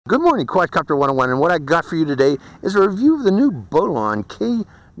Good morning, Quadcopter 101, and what I got for you today is a review of the new Bolon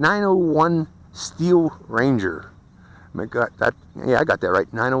K901 Steel Ranger. I got that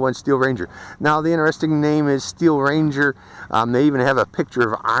right, 901 Steel Ranger. Now, the interesting name is Steel Ranger. They even have a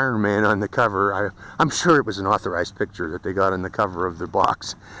picture of Iron Man on the cover. I'm sure it was an authorized picture that they got on the cover of their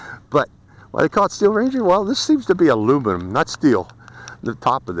box. But why they call it Steel Ranger? Well, this seems to be aluminum, not steel. The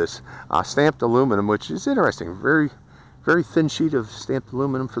top of this stamped aluminum, which is interesting. Very thin sheet of stamped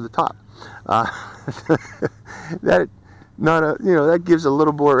aluminum for the top. That gives a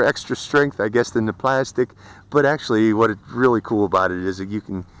little more extra strength, I guess, than the plastic. But actually, what is really cool about it is that you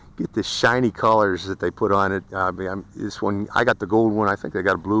can get the shiny colors that they put on it. This one, I got the gold one. I think they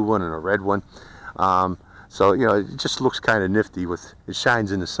got a blue one and a red one. So it just looks kind of nifty. It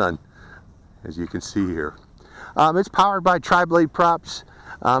shines in the sun, as you can see here. It's powered by tri-blade props.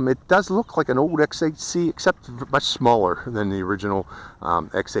 It does look like an old X8C, except much smaller than the original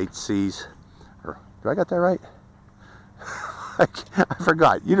X8Cs. Do I got that right? I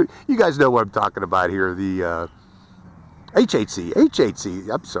forgot. You guys know what I'm talking about here. The H8C.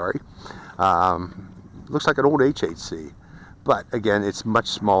 I'm sorry. Looks like an old H8C, but again, it's much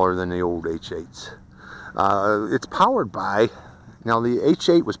smaller than the old H8s. It's powered by. Now, the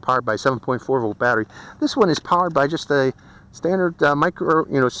H8 was powered by a 7.4 volt battery. This one is powered by just a standard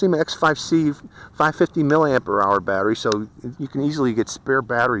Syma X5C 550 milliamp hour battery, so you can easily get spare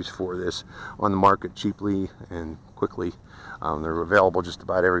batteries for this on the market cheaply and quickly. They're available just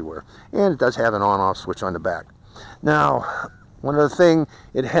about everywhere, and it does have an on-off switch on the back. Now, one other thing,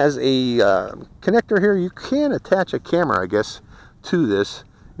 it has a connector here. You can attach a camera, I guess, to this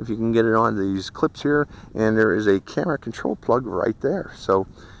if you can get it on these clips here, and there is a camera control plug right there, so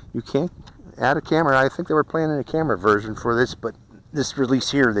you can't add a camera. I think they were planning a camera version for this, but this release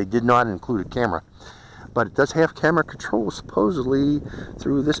here they did not include a camera. But it does have camera control supposedly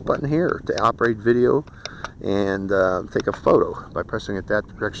through this button here to operate video and take a photo by pressing it that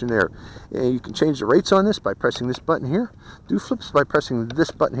direction there. And you can change the rates on this by pressing this button here. Do flips by pressing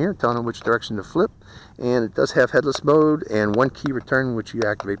this button here, telling them which direction to flip. And it does have headless mode and one key return, which you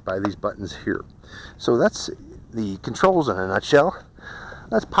activate by these buttons here. So that's the controls in a nutshell.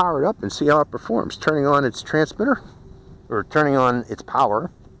 Let's power it up and see how it performs. Turning on its transmitter, or turning on its power,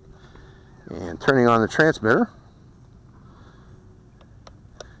 and turning on the transmitter.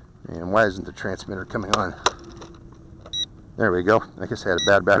 And why isn't the transmitter coming on? There we go. I guess I had a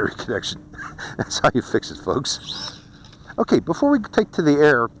bad battery connection. That's how you fix it, folks. Okay, before we take to the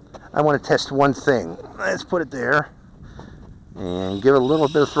air, I want to test one thing. Let's put it there and give it a little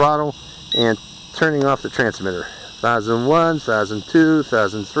bit of throttle and turning off the transmitter. 1001, 1002,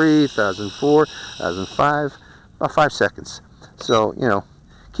 1003, 1004, 1005, about 5 seconds. So,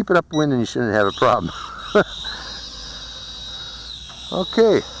 keep it upwind and you shouldn't have a problem.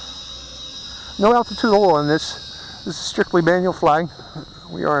 Okay. No altitude oil on this. This is strictly manual flying.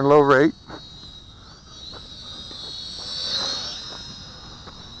 We are in low rate.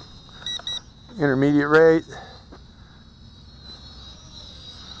 Intermediate rate.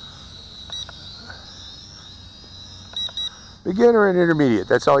 Beginner and intermediate,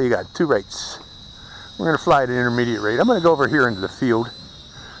 that's all you got, 2 rates. We're going to fly at an intermediate rate. I'm going to go over here into the field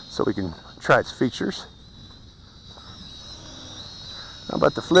so we can try its features. How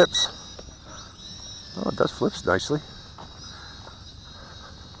about the flips? Oh, it does flips nicely.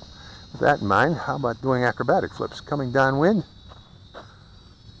 With that in mind, how about doing acrobatic flips? Coming downwind.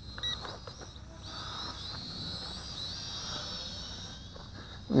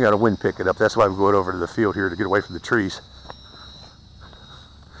 We got a wind pick it up, that's why we're going over to the field here to get away from the trees.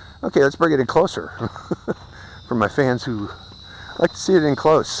 Okay, let's bring it in closer for my fans who like to see it in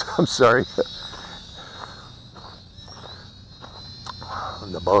close. I'm sorry.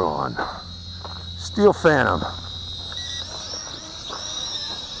 The Bolon Steel Phantom.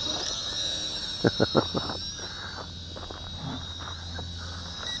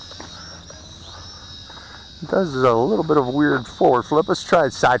 It does a little bit of a weird forward flip. Let's try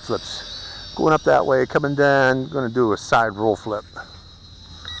side flips. Going up that way, coming down, going to do a side roll flip.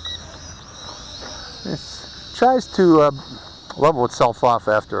 It tries to level itself off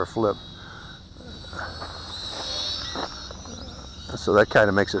after a flip, so that kind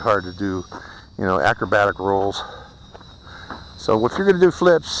of makes it hard to do, acrobatic rolls. So if you're going to do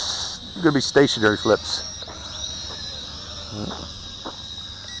flips, you're going to be stationary flips.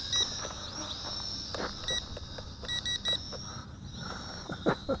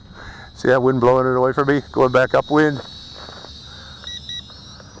 See that wind blowing it away from me, going back upwind.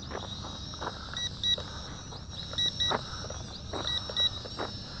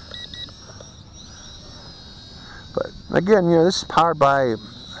 But again, this is powered by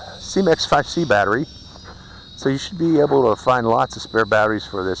Syma X5C battery. So you should be able to find lots of spare batteries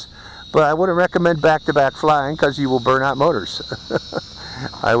for this. But I wouldn't recommend back-to-back flying because you will burn out motors.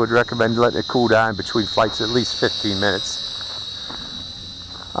 I would recommend letting it cool down between flights at least 15 minutes.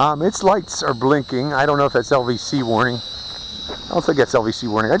 Its lights are blinking. I don't know if that's LVC warning. I don't think that's LVC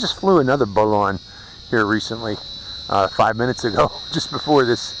warning. I just flew another Bolon here recently, 5 minutes ago, just before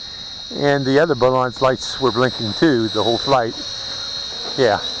this. And the other Bolon's lights were blinking too, the whole flight.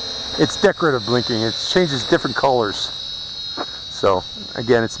 Yeah, it's decorative blinking. It changes different colors. So,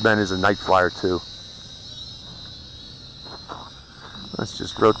 again, it's meant as a night flyer too. Let's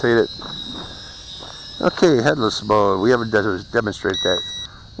just rotate it. Okay, headless mode. We haven't demonstrated that.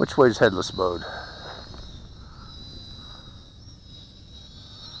 Which way is headless mode?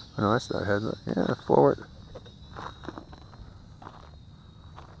 Oh, no, that's not headless. Yeah, forward.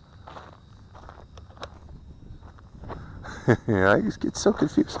 Yeah, I just get so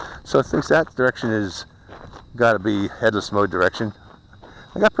confused. So I think that direction is got to be headless mode direction.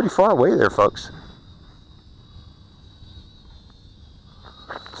 I got pretty far away there, folks.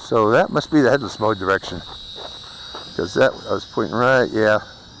 So that must be the headless mode direction. Because that, I was pointing right, yeah.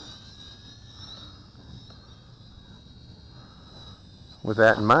 With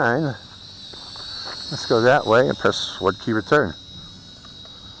that in mind, let's go that way and press 1 key return.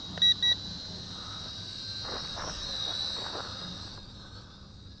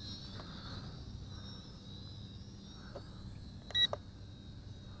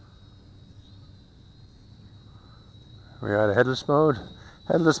 We're out of headless mode.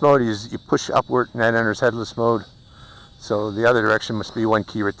 Headless mode is you push upward and that enters headless mode. So the other direction must be 1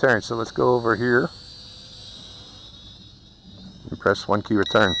 key return. So let's go over here and press 1 key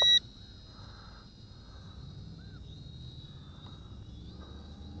return.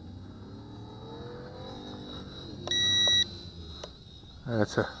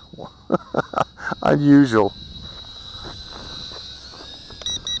 That's a unusual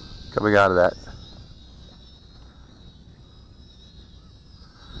coming out of that.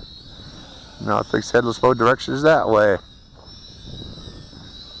 Now it thinks headless mode direction is that way.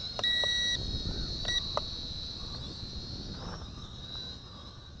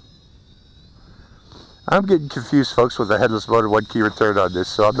 I'm getting confused, folks, with the headless mode and 1 key return on this,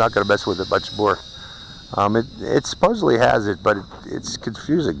 so I'm not going to mess with it much more. It supposedly has it, but it's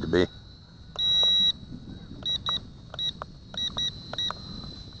confusing to me.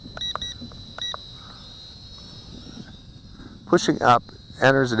 Pushing up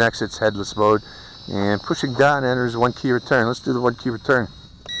enters and exits headless mode, and pushing down enters 1 key return. Let's do the 1 key return.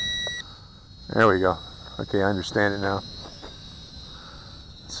 There we go. Okay, I understand it now.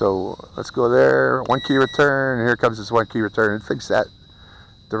 So let's go there, 1 key return, and here comes this 1 key return. It thinks that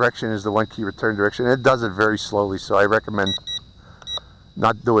direction is the 1 key return direction. It does it very slowly, so I recommend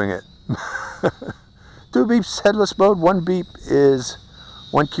not doing it. 2 beeps, headless mode. 1 beep is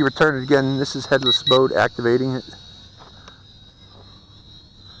 1 key return. Again, this is headless mode, activating it.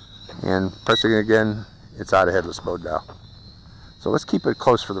 And pressing it again, it's out of headless mode now. So let's keep it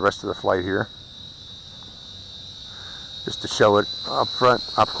close for the rest of the flight here. Just to show it up front,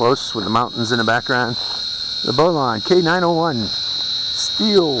 up close with the mountains in the background. The Bolon K901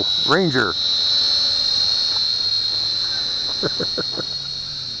 Steel Ranger.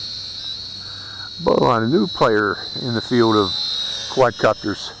 Bolon, a new player in the field of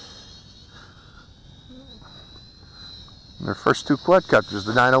quadcopters. Their first 2 quadcopters,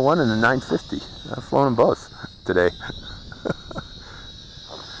 the 901 and the 950. I've flown them both today.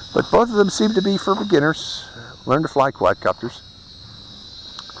 But both of them seem to be for beginners. Learn to fly quadcopters.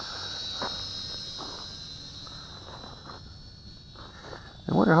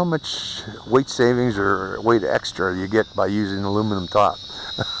 I wonder how much weight savings or weight extra you get by using an aluminum top.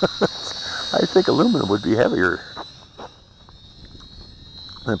 I think aluminum would be heavier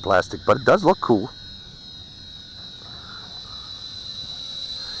than plastic, but it does look cool.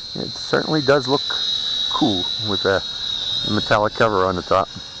 It certainly does look cool with a metallic cover on the top.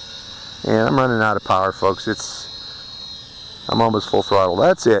 And I'm running out of power, folks. I'm almost full throttle.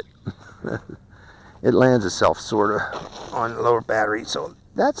 That's it. It lands itself sort of on the lower battery. So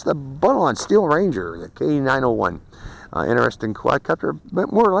that's the Bolon Steel Ranger, the K901. Interesting quadcopter,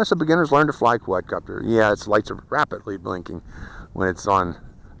 but more or less a beginner's learn to fly quadcopter. Yeah, its lights are rapidly blinking when it's on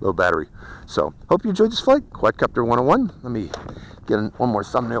low battery. So hope you enjoyed this flight. Quadcopter 101. Let me get one more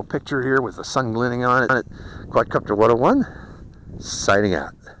thumbnail picture here with the sun glinting on it. Quadcopter 101, signing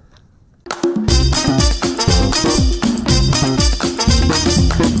out.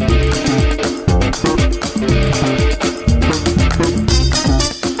 Thank you.